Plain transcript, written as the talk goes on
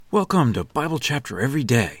Welcome to Bible Chapter Every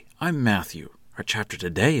Day. I'm Matthew. Our chapter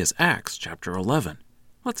today is Acts chapter 11.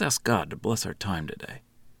 Let's ask God to bless our time today.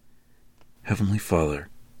 Heavenly Father,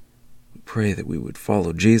 we pray that we would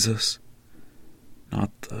follow Jesus, not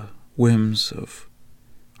the whims of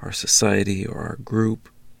our society or our group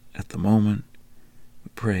at the moment.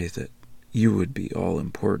 We pray that you would be all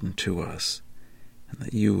important to us and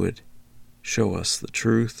that you would show us the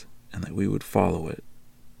truth and that we would follow it,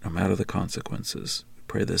 no matter the consequences.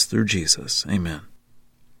 Pray this through Jesus. Amen.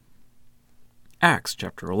 Acts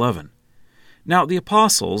chapter 11. Now the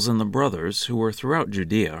apostles and the brothers who were throughout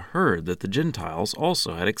Judea heard that the Gentiles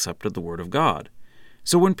also had accepted the word of God.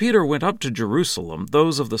 So when Peter went up to Jerusalem,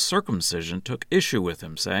 those of the circumcision took issue with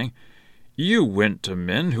him, saying, "You went to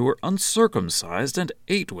men who were uncircumcised and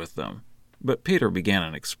ate with them." But Peter began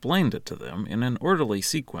and explained it to them in an orderly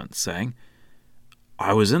sequence, saying,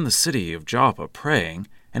 "I was in the city of Joppa praying,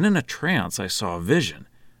 and in a trance I saw a vision,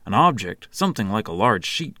 an object, something like a large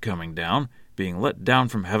sheet coming down, being let down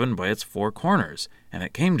from heaven by its four corners, and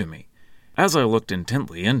it came to me. As I looked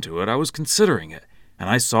intently into it, I was considering it, and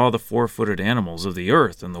I saw the four-footed animals of the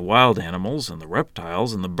earth, and the wild animals, and the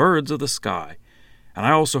reptiles, and the birds of the sky. And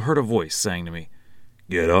I also heard a voice saying to me,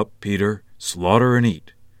 'Get up, Peter, slaughter and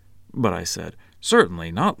eat.' But I said,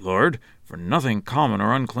 'Certainly not, Lord, for nothing common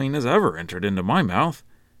or unclean has ever entered into my mouth.'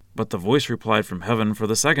 But the voice replied from heaven for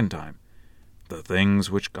the second time, 'The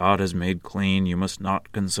things which God has made clean you must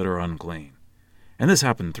not consider unclean.' And this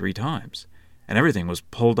happened 3 times, and everything was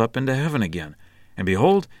pulled up into heaven again. And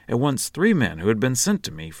behold, at once 3 men who had been sent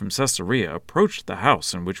to me from Caesarea approached the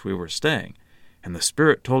house in which we were staying, and the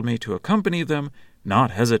Spirit told me to accompany them,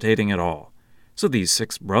 not hesitating at all. So these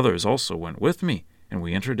 6 brothers also went with me, and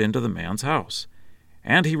we entered into the man's house.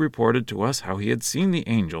 And he reported to us how he had seen the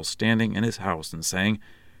angel standing in his house and saying,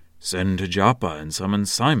 'Send to Joppa and summon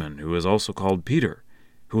Simon, who is also called Peter,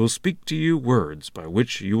 who will speak to you words by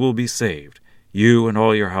which you will be saved, you and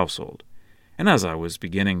all your household.' And as I was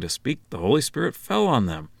beginning to speak, the Holy Spirit fell on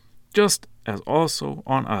them, just as also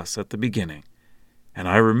on us at the beginning. And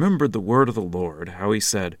I remembered the word of the Lord, how he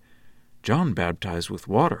said, 'John baptized with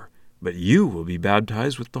water, but you will be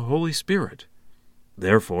baptized with the Holy Spirit.'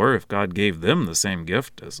 Therefore, if God gave them the same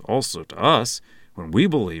gift as also to us, when we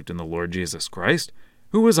believed in the Lord Jesus Christ,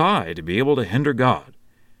 who was I to be able to hinder God?"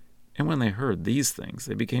 And when they heard these things,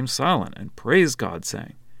 they became silent and praised God,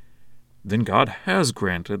 saying, "Then God has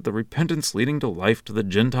granted the repentance leading to life to the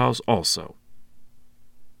Gentiles also."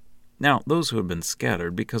 Now those who had been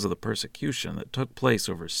scattered because of the persecution that took place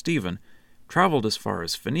over Stephen traveled as far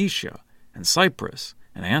as Phoenicia and Cyprus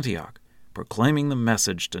and Antioch, proclaiming the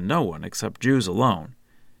message to no one except Jews alone.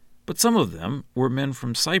 But some of them were men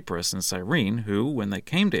from Cyprus and Cyrene who, when they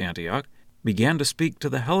came to Antioch, began to speak to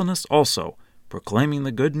the Hellenists also, proclaiming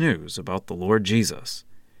the good news about the Lord Jesus.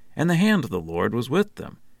 And the hand of the Lord was with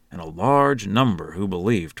them, and a large number who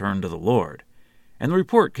believed turned to the Lord. And the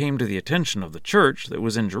report came to the attention of the church that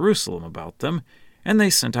was in Jerusalem about them, and they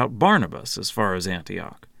sent out Barnabas as far as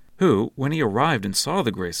Antioch, who, when he arrived and saw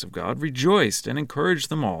the grace of God, rejoiced and encouraged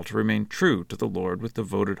them all to remain true to the Lord with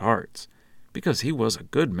devoted hearts, because he was a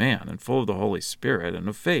good man and full of the Holy Spirit and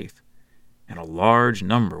of faith. And a large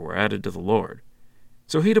number were added to the Lord.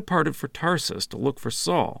 So he departed for Tarsus to look for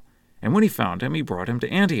Saul, and when he found him, he brought him to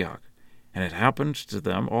Antioch. And it happened to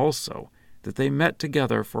them also that they met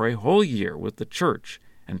together for a whole year with the church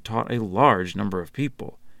and taught a large number of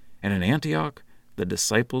people. And in Antioch the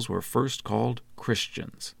disciples were first called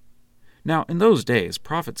Christians. Now in those days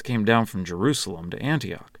prophets came down from Jerusalem to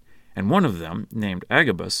Antioch, and one of them, named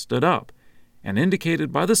Agabus, stood up, and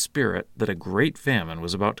indicated by the Spirit that a great famine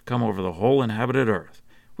was about to come over the whole inhabited earth,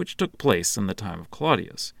 which took place in the time of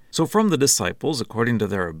Claudius. So from the disciples, according to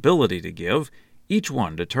their ability to give, each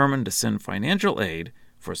one determined to send financial aid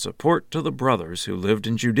for support to the brothers who lived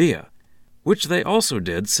in Judea, which they also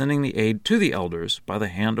did, sending the aid to the elders by the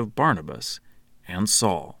hand of Barnabas and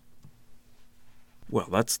Saul. Well,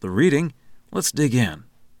 that's the reading. Let's dig in.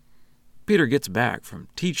 Peter gets back from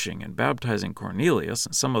teaching and baptizing Cornelius,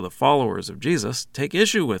 and some of the followers of Jesus take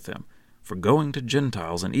issue with him for going to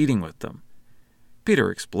Gentiles and eating with them. Peter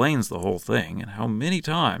explains the whole thing and how many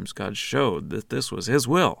times God showed that this was his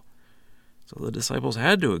will. So the disciples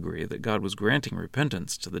had to agree that God was granting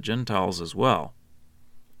repentance to the Gentiles as well.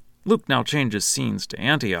 Luke now changes scenes to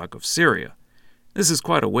Antioch of Syria. This is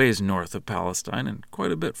quite a ways north of Palestine and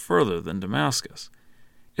quite a bit further than Damascus.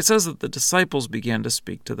 It says that the disciples began to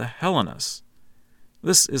speak to the Hellenists.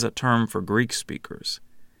 This is a term for Greek speakers.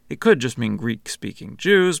 It could just mean Greek-speaking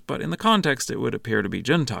Jews, but in the context it would appear to be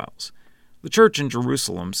Gentiles. The church in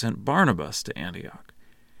Jerusalem sent Barnabas to Antioch.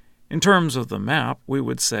 In terms of the map, we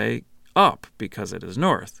would say up because it is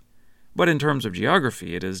north, but in terms of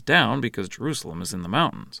geography it is down because Jerusalem is in the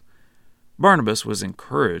mountains. Barnabas was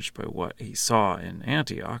encouraged by what he saw in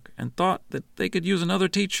Antioch and thought that they could use another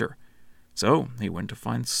teacher. So he went to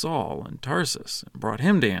find Saul in Tarsus and brought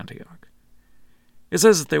him to Antioch. It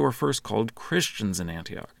says that they were first called Christians in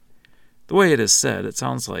Antioch. The way it is said, it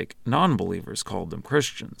sounds like non-believers called them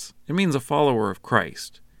Christians. It means a follower of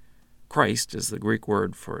Christ. Christ is the Greek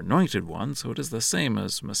word for anointed one, so it is the same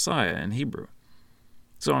as Messiah in Hebrew.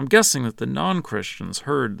 So I'm guessing that the non-Christians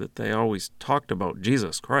heard that they always talked about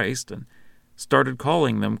Jesus Christ and started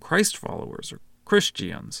calling them Christ followers or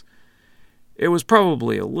Christians. It was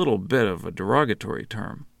probably a little bit of a derogatory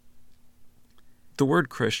term. The word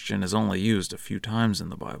Christian is only used a few times in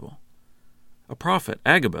the Bible. A prophet,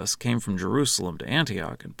 Agabus, came from Jerusalem to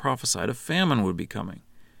Antioch and prophesied a famine would be coming.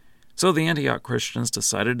 So the Antioch Christians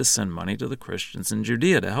decided to send money to the Christians in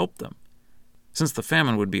Judea to help them. Since the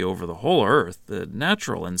famine would be over the whole earth, the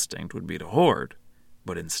natural instinct would be to hoard,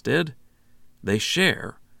 but instead, they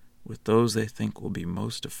share with those they think will be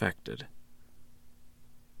most affected.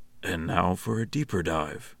 And now for a deeper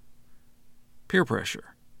dive. Peer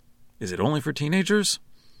pressure. Is it only for teenagers?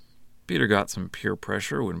 Peter got some peer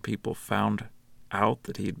pressure when people found out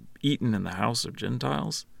that he'd eaten in the house of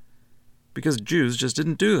Gentiles, because Jews just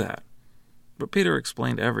didn't do that. But Peter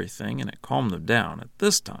explained everything, and it calmed them down at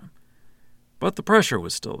this time. But the pressure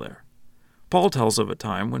was still there. Paul tells of a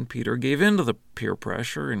time when Peter gave in to the peer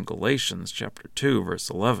pressure in Galatians chapter 2, verse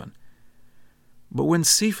 11. But when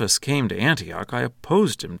Cephas came to Antioch, I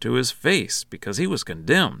opposed him to his face, because he was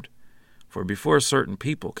condemned. For before certain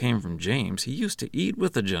people came from James, he used to eat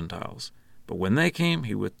with the Gentiles. But when they came,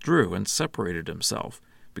 he withdrew and separated himself,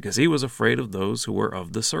 because he was afraid of those who were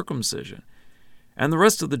of the circumcision. And the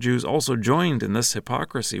rest of the Jews also joined in this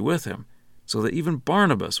hypocrisy with him, so that even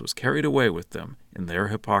Barnabas was carried away with them in their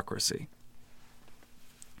hypocrisy.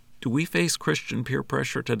 Do we face Christian peer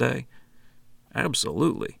pressure today?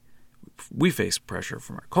 Absolutely. We face pressure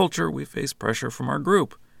from our culture, we face pressure from our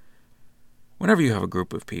group. Whenever you have a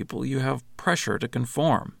group of people, you have pressure to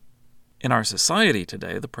conform. In our society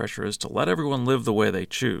today, the pressure is to let everyone live the way they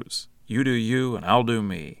choose. You do you and I'll do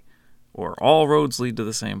me. Or all roads lead to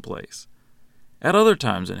the same place. At other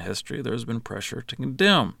times in history, there has been pressure to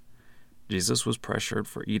condemn. Jesus was pressured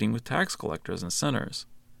for eating with tax collectors and sinners.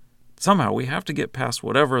 Somehow we have to get past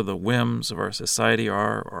whatever the whims of our society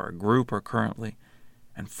are or our group are currently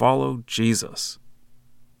and follow Jesus.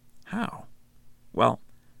 How? Well,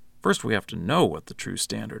 first we have to know what the true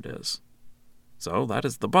standard is. So that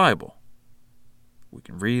is the Bible. We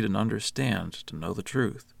can read and understand to know the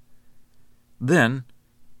truth. Then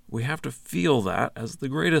we have to feel that as the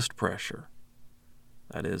greatest pressure.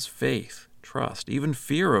 That is faith, trust, even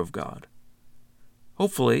fear of God.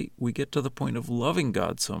 Hopefully, we get to the point of loving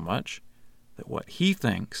God so much that what He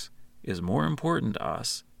thinks is more important to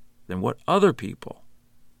us than what other people,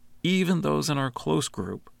 even those in our close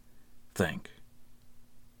group, think.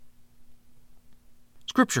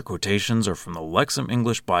 Scripture quotations are from the Lexham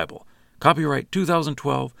English Bible. Copyright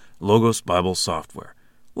 2012, Logos Bible Software.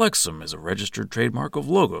 Lexham is a registered trademark of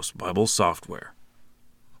Logos Bible Software.